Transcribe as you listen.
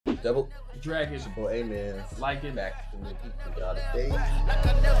Double Drag it. boy AMENZ. Like it. Back to the people y'all today.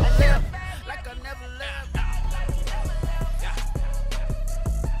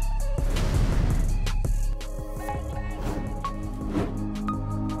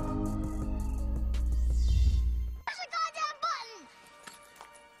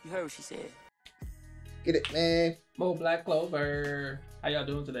 You heard what she said. Get it, man. More Black Clover. How y'all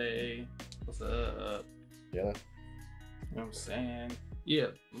doing today? What's up? Yeah. You know what I'm saying? Yeah,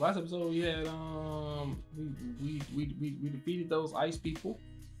 last episode we had we defeated those ice people.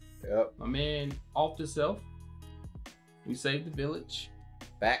 Yep. My man off himself. We saved the village.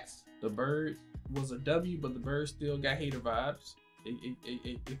 Facts. The bird was a W, but the bird still got hater vibes.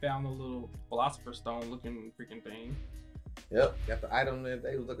 It found a little philosopher's stone looking freaking thing. Yep. Got the item that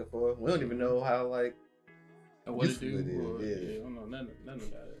they was looking for. We don't even know how And what it do? Yeah. I don't know nothing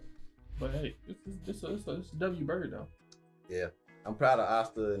about it. But hey, it's a W bird though. Yeah. I'm proud of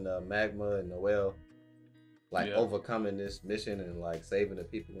Asta and Magma and Noel, overcoming this mission and saving the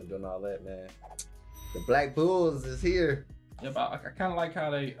people and doing all that, man. The Black Bulls is here. Yeah, but I kind of like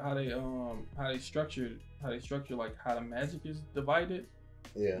how they structure like how the magic is divided.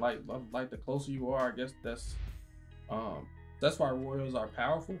 Yeah. Like the closer you are, I guess that's why royals are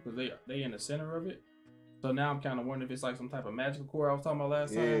powerful, because they in the center of it. So now I'm kind of wondering if it's like some type of magical core I was talking about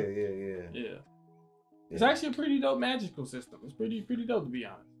last time. Yeah. It's actually a pretty dope magical system. It's pretty dope, to be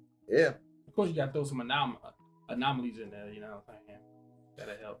honest. Yeah. Of course, you got to throw some anomalies in there, you know what I'm saying?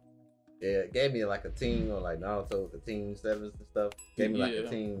 That'll help. Yeah, it gave me like a team on Naruto with the team sevens and stuff. Gave me like a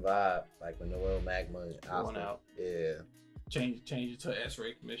team vibe, like when Noel, Magma, and Asta. Out. Yeah. Change it to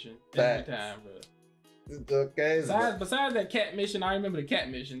S-Ray mission Facts. every time, bro. It's okay. Besides that cat mission, I remember the cat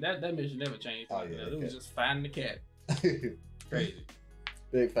mission. That mission never changed. Oh, yeah, it was just finding the cat. Crazy.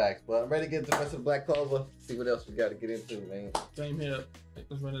 Big facts. But I'm ready to get to the rest of the Black Clover. See what else we got to get into, man. Same here.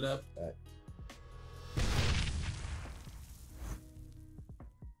 Let's run it up. All right.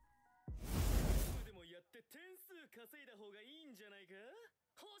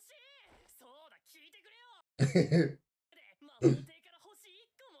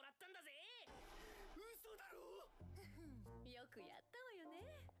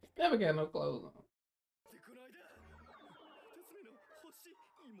 Never got no clothes on.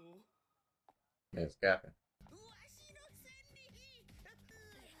 Man, it's capping.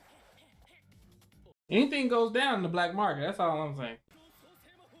 Anything goes down in the black market. That's all I'm saying.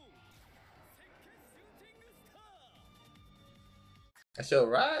 That's your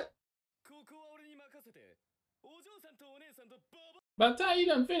ride? By the time you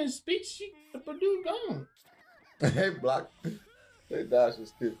done finished speech, the Purdue gone. Hey, block. They dodged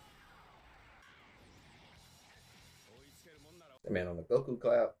this too. That man on the Goku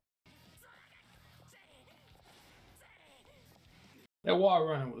cloud. That wall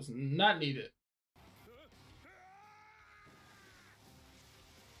running was not needed.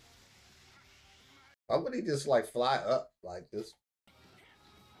 Why would he just fly up like this?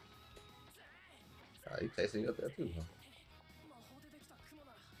 Oh, he chasing you up there too, huh?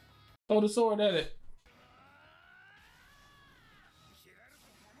 Throw the sword at it.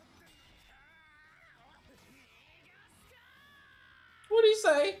 What'd he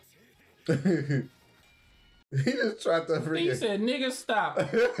say? He just tried to freaking... He said, nigga, stop.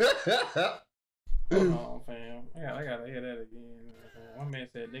 Hold on, fam. I gotta hear that again. My man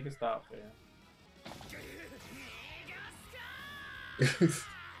said, nigga, stop, fam.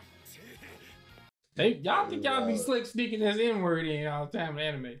 Y'all think y'all be slick sneaking this N-word in all the time in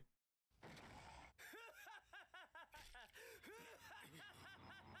anime.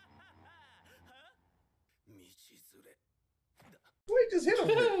 Wait, just hit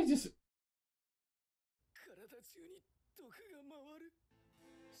him. Just...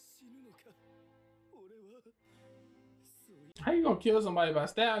 How you gonna kill somebody by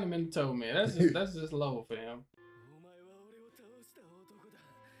stabbing them in the toe, man? That's just low, fam.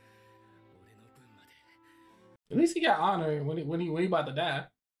 At least he got honor when he about to die.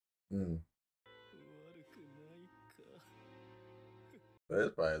 But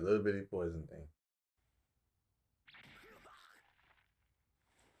it's probably a little bitty poison thing.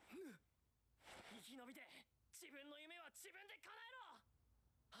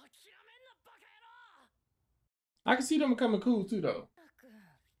 I can see them becoming cool too, though.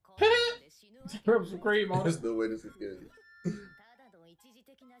 Rub some cream on it. There's no way this is good.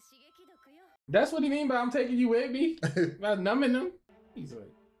 That's what he mean by I'm taking you with me? About numbing them? He's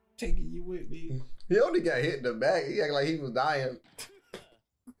like, taking you with me. He only got hit in the back. He acted like he was dying.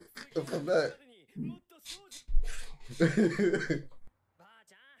 From that.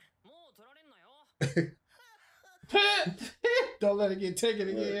 Don't let it get taken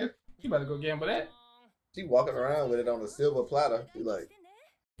again. You better go gamble that. She walking around with it on a silver platter. She like,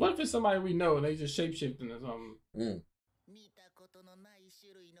 what if it's somebody we know and they just shapeshifting or something?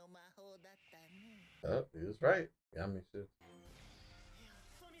 Oh, he was right. Yeah, I mean, shit.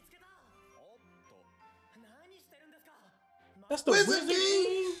 That's the Wizard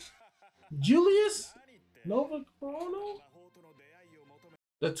King? Julius? Nova Chrono?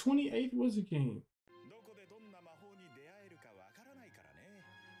 The 28th Wizard King.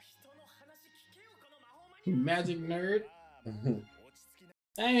 Magic nerd.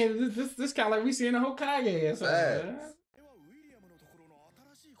 Hey, this kind of like we see in the Hokage or something.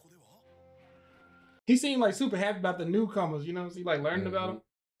 He seemed like super happy about the newcomers, you know? He like learning about them.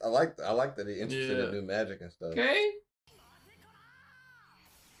 I like that he interested in new magic and stuff. Okay.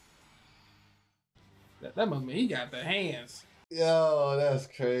 That must mean he got the hands. Yo, that's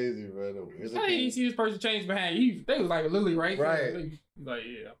crazy, bro. How did you see this person change behind you? They was like a Lily, right? Right. Like,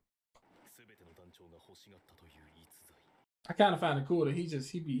 yeah. I kind of find it cool that he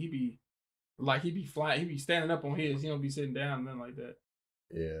be flying, he be standing up on his, he don't be sitting down, nothing like that.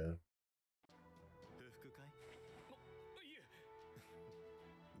 Yeah.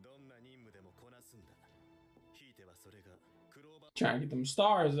 Trying to get them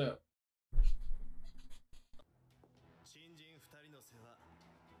stars up.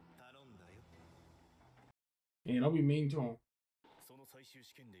 Yeah, don't be mean to him.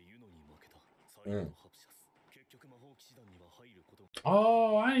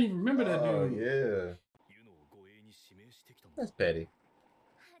 Oh, I didn't even remember that dude. Oh, yeah. That's petty.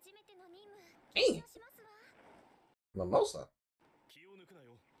 Hey. Mimosa.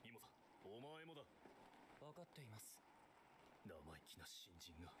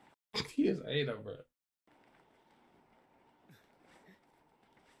 He is Ada, bro.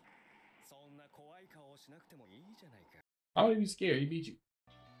 Why would he be scared? He beat you.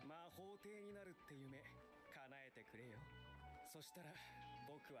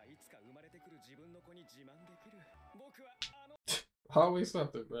 Always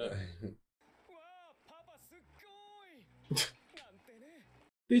something, bro.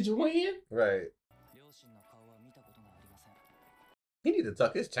 Did you win? Right. He need to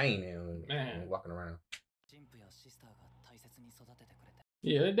tuck his chain in when walking around.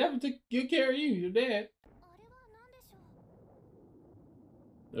 Yeah, they definitely took good care of you, your dad.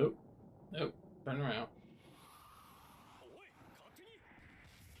 Nope. Nope. Turn around.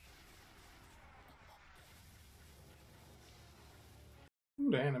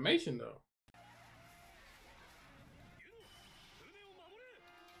 Ooh, the animation though.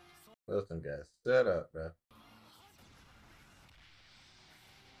 Listen, guys, shut up, bro.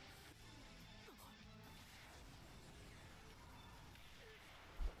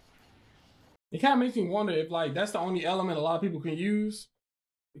 It kind of makes me wonder if like that's the only element a lot of people can use.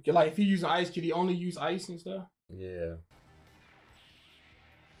 Like if he using ice, could he only use ice and stuff? Yeah.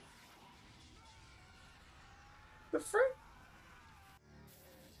 The frick?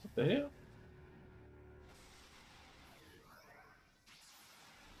 What the hell?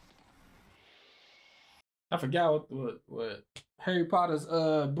 I forgot what Harry Potter's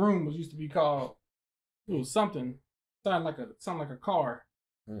broom was used to be called. It was something like a car.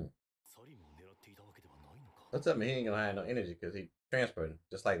 What's up, man? He ain't gonna have no energy because he transferred,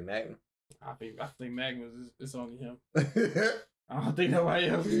 just like Magnum. I think Magnum is only him. I don't think nobody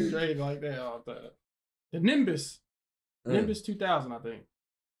else is trained like that all the time. The Nimbus. Nimbus 2000, I think.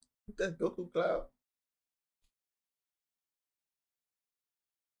 That's Goku Cloud.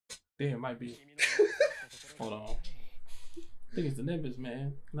 Damn, it might be. Hold on. I think it's the Nimbus,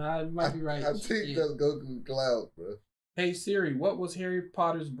 man. Nah, you might be right. I think that's Goku Cloud, bro. Hey Siri, what was Harry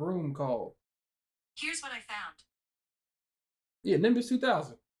Potter's broom called? Here's what I found. Yeah, Nimbus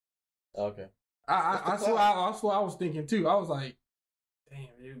 2000. Okay. I swear I was thinking too. I was like, damn,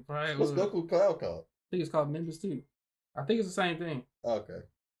 it probably what's Goku Cloud called? I think it's called Nimbus 2. I think it's the same thing. Okay.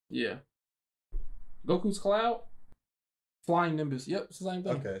 Yeah. Goku's Cloud? Flying Nimbus. Yep, it's the same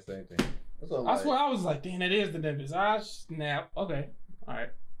thing. Okay, same thing. I swear I was like, damn, it is the Nimbus. Ah, snap. Okay.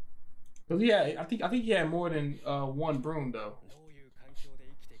 Alright. But yeah, I think he had more than one broom though.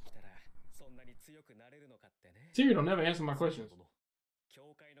 Siri don't never answer my questions.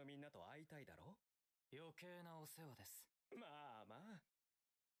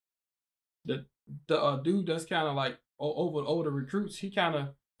 The dude that's kind of like over the recruits, he kind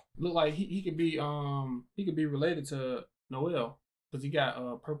of look like he could be related to Noel because he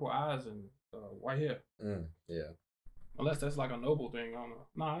got purple eyes and white hair. Yeah. Unless that's like a noble thing. I don't know.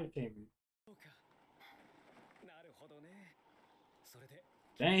 Nah, it can't be.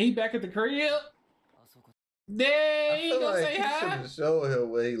 Dang, he back at the crib. Damn, I he feel gonna like say you hi. should have showed him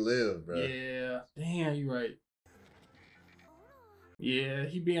where he lived, bro. Yeah, damn, you right. Yeah,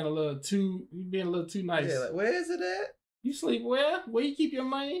 he being a little too nice. Yeah, like, where is it at? You sleep where? Where you keep your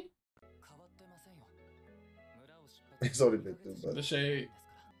money? It's only been 2 months. The shade.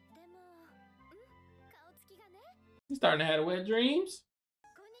 You starting to have wet dreams?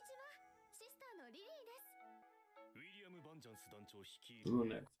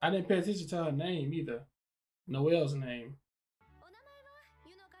 I didn't pay attention to her name either. Noelle's name.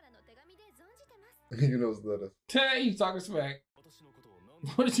 You know what's letters. Tell you talking smack.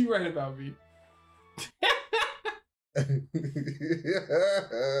 What did you write about me?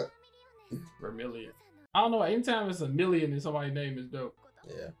 Vermilion. I don't know. Anytime it's a million and somebody's name is dope.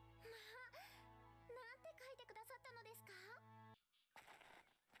 Yeah.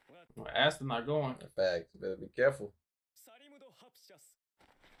 Well, Aston not going. In fact, you better be careful.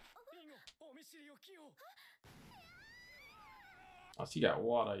 Oh, she got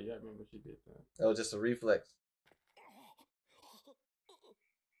water. Yeah, I remember she did that. That was just a reflex.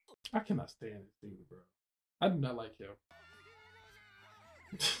 I cannot stand this dude, bro. I do not like him.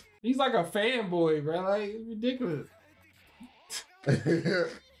 He's like a fanboy, bro. Like, it's ridiculous.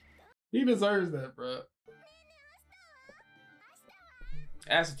 He deserves that, bro.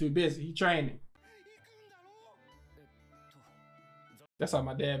 Ass is too busy. He training. That's how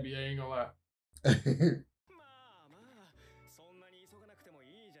my dad be. I ain't gonna lie.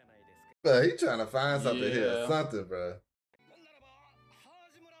 Bro, he trying to find something here. Something, bro.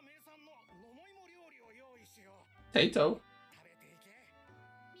 Tato.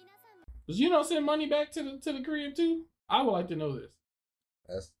 Does you know send money back to the crib too? I would like to know this.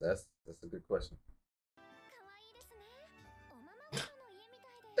 That's a good question.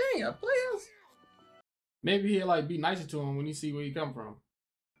 Dang, a players. Maybe he'll like be nicer to him when he see where he come from.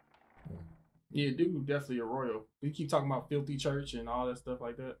 Yeah, dude, definitely a royal. We keep talking about filthy church and all that stuff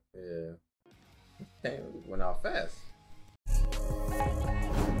like that. Yeah. Damn, we went out fast.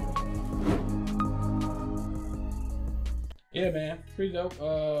 Yeah, man, pretty dope.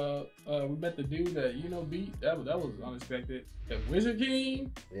 We met the dude that beat. That was unexpected. The Wizard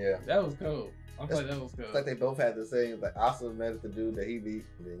King. Yeah, that was cool. I thought that was cool. It's like they both had the same. Like Asa met the dude that he beat,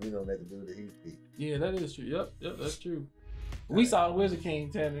 and then met the dude that he beat. Yeah, that is true. Yep, that's true. We saw the Wizard King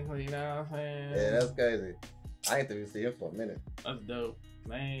technically. You know what I'm saying? Yeah, that's crazy. I ain't think we see him for a minute. That's dope,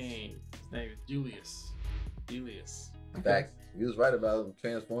 man. His name is Julius. In fact, you was right about him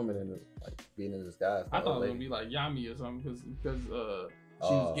transforming into like being in disguise. I thought it was gonna be like Yami or something because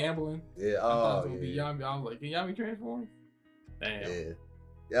she was gambling. Yeah. I thought it was gonna be Yami. I was like, can Yami transform? Damn. Yeah.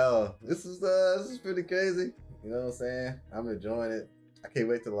 Yo, this is pretty crazy. You know what I'm saying? I'm enjoying it. I can't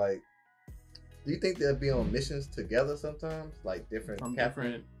wait to like. Do you think they'll be on missions together sometimes, like different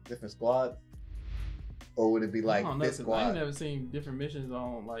squads, or would it be like this squad? I ain't never seen different missions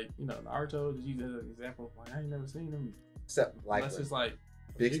on like Naruto. Just use as an example. Like I ain't never seen them. Except like unless it's like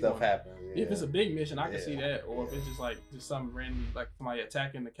big stuff happens. Yeah. If it's a big mission, I can see that. Or if it's just like some random like somebody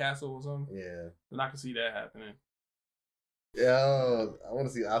attacking the castle or something. Yeah. Then I can see that happening. Yeah, I want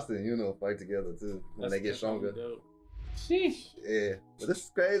to see Asta and Yuno fight together too when they get stronger. Dope. Sheesh. Yeah, but this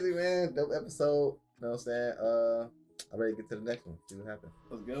is crazy, man. Dope episode. You know what I'm saying? I'm ready to get to the next one. See what happens.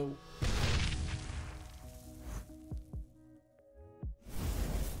 Let's go.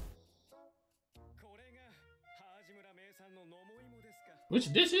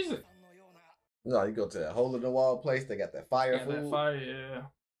 Which dish is it? No, you go to that hole in the wall place. They got that fire food. That fire, yeah.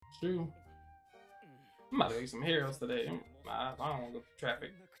 True. I'm about to make some heroes today. I don't want to go through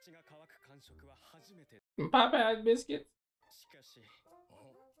traffic. Popeye biscuits.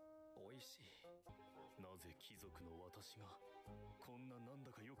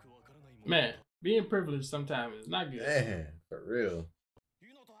 Man, being privileged sometimes is not good. Man, for real.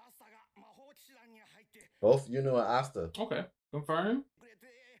 Both Yuno and Asta. Okay, confirm.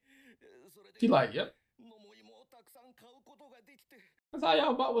 He like, yep. That's all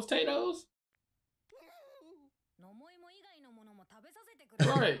y'all bought was potatoes?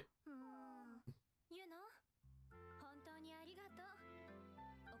 Right.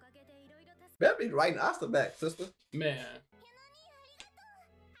 Better be writing Asta back, sister. Man.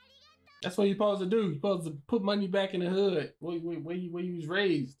 That's what you're supposed to do. You're supposed to put money back in the hood where you was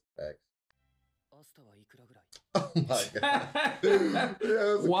raised. Facts. Oh my god.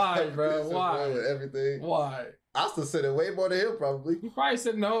 Yeah, why, bro? Why? Everything. Why? Asta said it way more than him, probably. He probably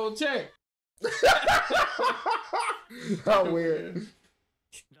said the whole check. How weird.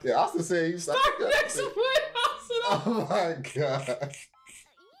 Yeah, Asta said you stop next to me. Oh my god.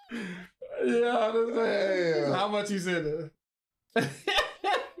 Yeah, how much you said that?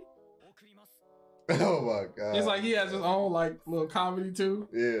 Oh my god. It's like he has his own like little comedy too.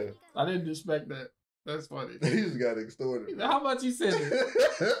 Yeah. I didn't expect that. That's funny. He just got extorted. How much he sent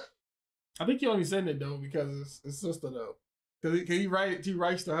it? I think he only sent it though because it's his sister though. Cause he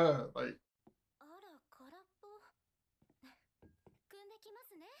writes to her like.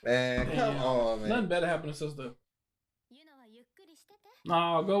 Man, come on, man. Nothing better happened to sister.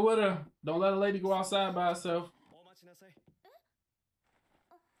 No, go with her. Don't let a lady go outside by herself.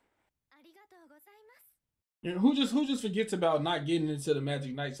 You know, who just forgets about not getting into the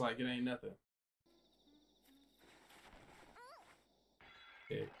Magic Nights like it ain't nothing.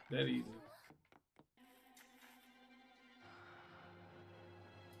 Yeah, that easy.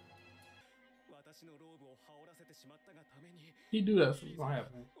 He do that, so it's gonna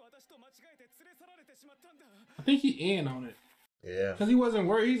happen. I think he in on it. Yeah. Cause he wasn't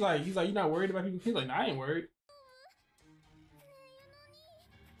worried. He's like, you're not worried about people. He's like, nah, I ain't worried.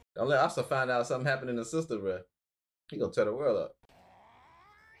 Don't let Asa find out something happened in the sister, bro. He gonna tear the world up.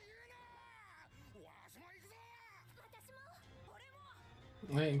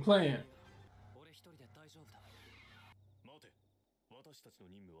 I ain't playing.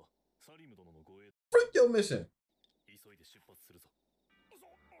 Freak your mission.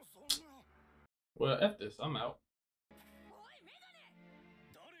 Well, F this. I'm out.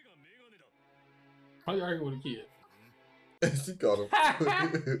 Why you arguing with a kid? She called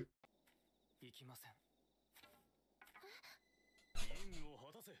him.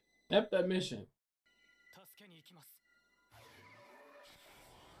 F that mission.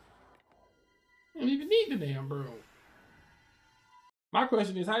 You don't even need the damn broom. My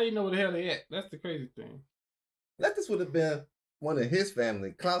question is, how do you know where the hell they at? That's the crazy thing. Like this would have been one of his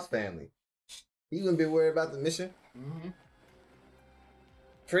family, Klaus' family. He wouldn't be worried about the mission. Mm-hmm.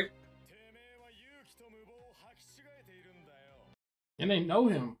 Trick. And they know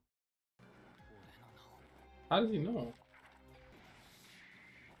him. How does he know him?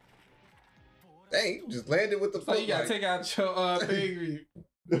 Dang, you just landed with the So you gotta take out your thing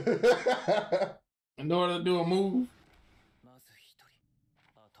in order to do a move.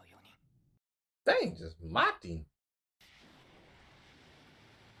 Dang, just mocked him.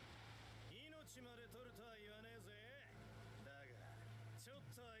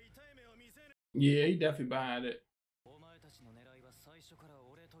 Yeah, he definitely behind it.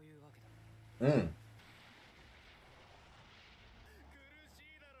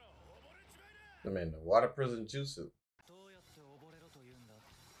 I mean, the water prison jutsu.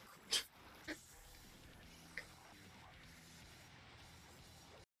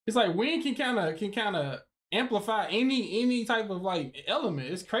 It's like wind can kind of amplify any type of like element.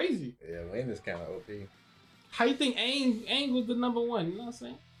 It's crazy. Yeah, wind is kind of OP. How you think Aang was the number one? You know what I'm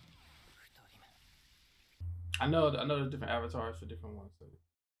saying? I know there's different avatars for different ones. So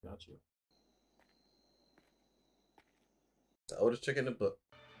got you. The oldest chick in the book.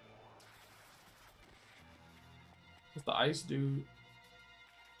 It's the ice dude.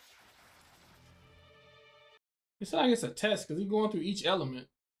 It's like it's a test because he's going through each element.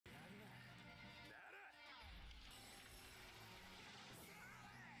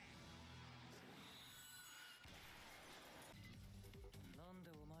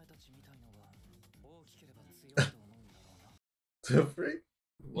 The freak?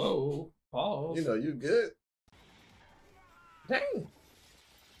 Whoa, pause. You know you good. Dang.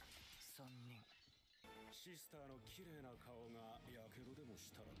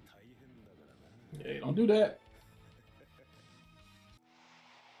 Yeah, don't do that.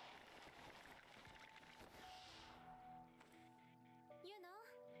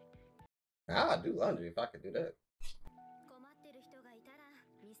 I'd do laundry if I could do that.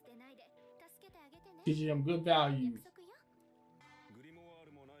 Teaching them good values.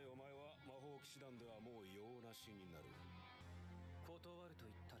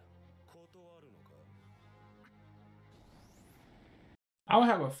 I would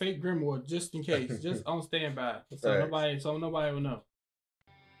have a fake grimoire just in case, just on standby, so nobody will know.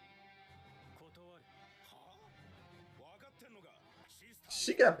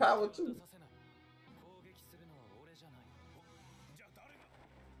 She got power too.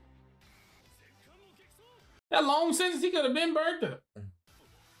 That long sentence, he could have been burnt up.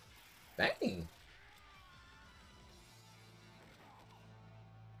 Dang.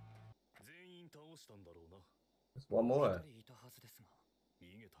 There's one more.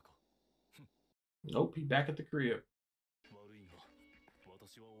 Nope, he back at the crib.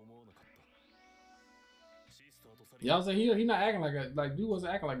 Y'all say he not acting like dude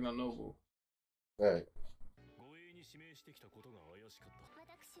wasn't acting like no noble. Right.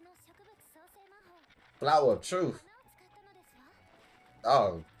 Flower of truth.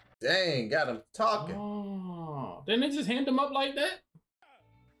 Oh, Dang, got him talking. Oh, didn't they just hand him up like that?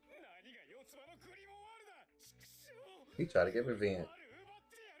 He tried to get revenge.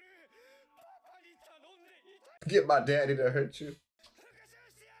 Get my daddy to hurt you.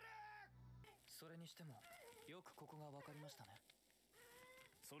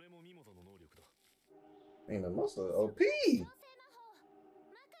 Ain't no muscle. OP.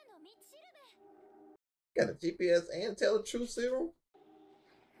 Got a GPS and tell the truth serum.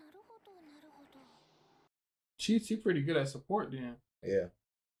 She's pretty good at support then. Yeah.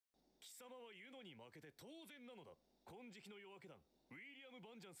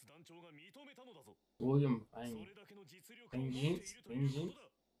 William,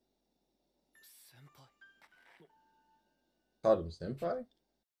 Called him senpai?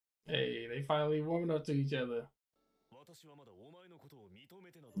 Hey, they finally warming up to each other.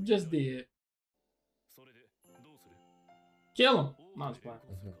 Just did. Kill him. Not just playing.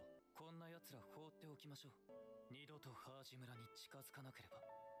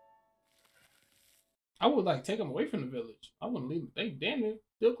 I would like take them away from the village. I wouldn't leave them. They damn near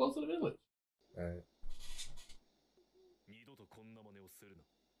still close to the village. Alright.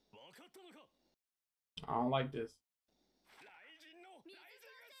 I don't like this.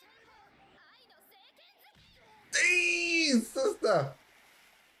 Jeez, sister.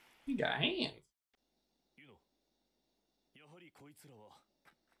 He got hands.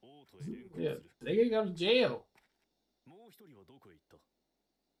 Yeah, they gotta go to jail.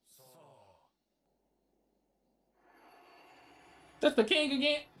 That's the king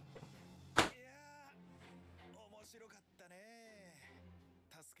again.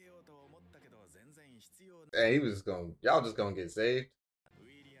 Hey, he was just gonna, y'all just gonna get saved.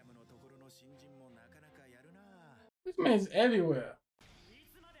 This man's everywhere.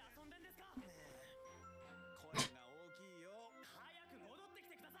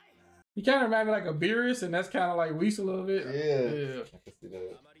 He kind of reminds me like a Beerus, and that's kind of like Weiss a little bit. Yeah. I can see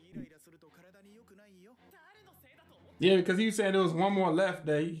that. Yeah, because he said there was one more left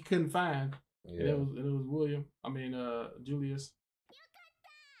that he couldn't find. Yeah. And it was William. I mean, Julius.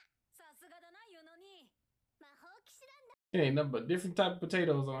 It ain't nothing but different type of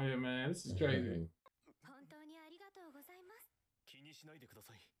potatoes on here, man. This is crazy.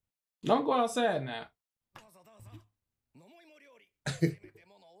 Don't go outside now.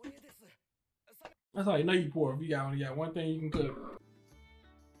 That's how you know you poor. If you only got one thing you can cook.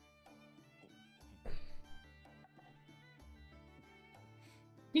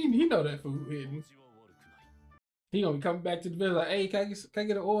 He know that food hidden. He gonna be coming back to the village like, hey, can I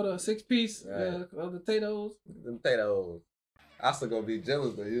get an order of 6-piece of potatoes? The potatoes. I still gonna be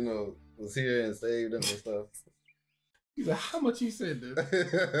jealous that, you know, was here and saved them and stuff. He's like, how much he said this?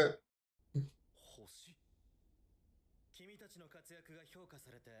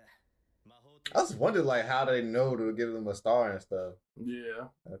 I just wondered like how they know to give them a star and stuff. Yeah.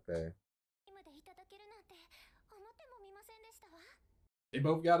 Okay. They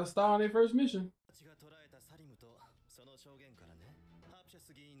both got a star on their first mission.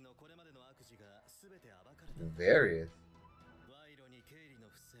 Various.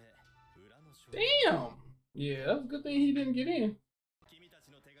 Damn. Yeah, that's a good thing he didn't get in.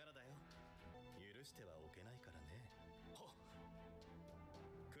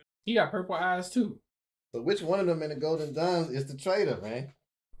 He got purple eyes too. So which one of them in the Golden Dawn is the traitor, man?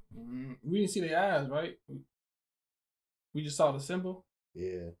 We didn't see their eyes, right? We just saw the symbol.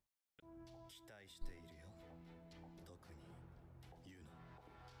 Yeah.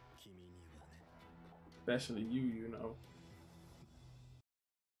 Especially you know.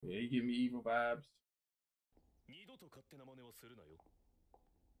 Yeah, you give me evil vibes.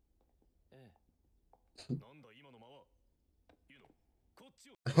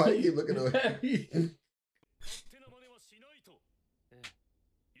 Why you keep looking away?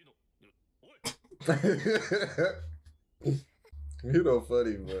 You know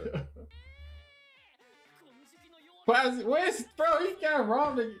funny, bro. Where's bro? He got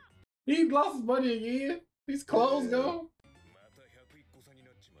robbed again. He lost his money again. His clothes gone.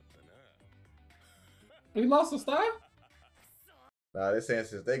 He lost a star? Nah, they're saying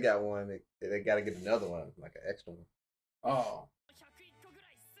since they got one, they gotta get another one, like an extra one. Oh.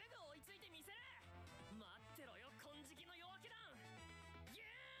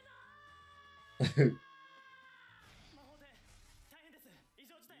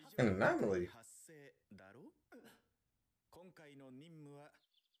 An anomaly.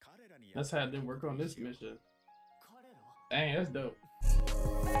 Let's have them work on this mission. Dang, that's dope.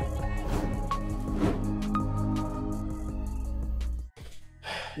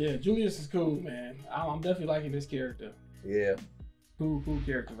 Yeah, Julius is cool, man. I'm definitely liking this character. Yeah. Cool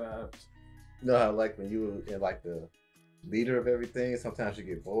character vibes. You know how like when you were in like the leader of everything, sometimes you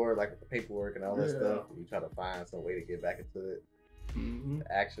get bored like with the paperwork and all that stuff. You try to find some way to get back into it. The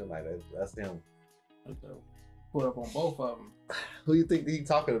action, like that's him. Put up on both of them. Who you think he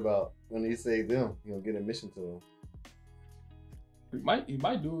talking about when he say them? You know, get a mission to him. He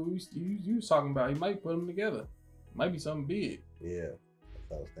might do what you was talking about. He might put them together. Might be something big. Yeah, that's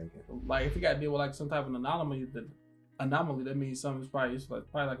what I was thinking. Like if he got to deal with like some type of anomaly, that means something's probably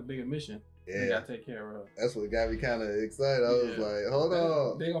like a bigger mission. Yeah, they gotta take care of. That's what got me kind of excited. I was like, hold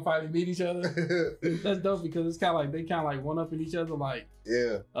on, they gonna finally meet each other. That's dope because it's kind of like they kind of like one up in each other. Like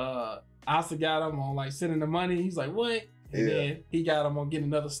Asa got him on like sending the money. He's like, what? And then he got him on getting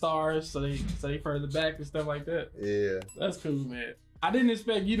another stars, so they further back and stuff like that. Yeah, that's cool, man. I didn't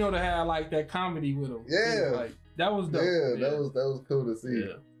expect to have like that comedy with him. Yeah, like that was dope. Yeah, that was cool to see.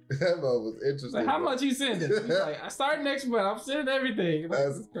 Yeah. That was interesting. Like, how much he sending? He's like, I start next month. I'm sending everything. Like,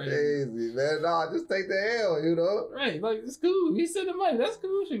 that's crazy, man. Nah, just take the L, Right, like it's cool. He's sending money. That's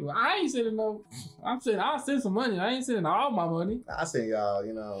cool. I ain't sending no. I'll send some money. I ain't sending all my money. I send y'all,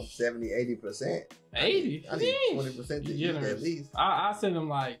 70-80%. 80? I need 20% to eat at least. I send them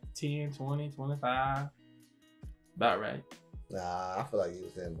like 10, 20, 25. About right. Nah, I feel like you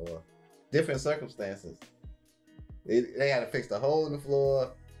send more. Different circumstances. They had to fix the hole in the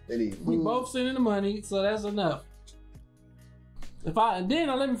floor. They need food. We both sending the money, so that's enough. Then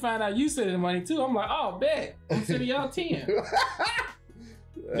let me find out you sending the money too. I'm like, oh, bet. I'm sending y'all 10.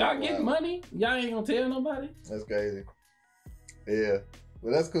 Y'all getting money? Y'all ain't gonna tell nobody? That's crazy. Yeah.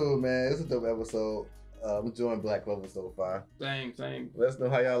 Well, that's cool, man. It's a dope episode. I'm enjoying Black Clover so far. Same. Let us know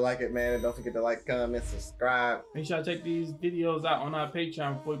how y'all like it, man. And don't forget to like, comment, subscribe. Make sure I check these videos out on our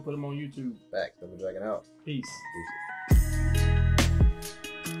Patreon before we put them on YouTube. Back. Clover Dragon out. Peace. Peace.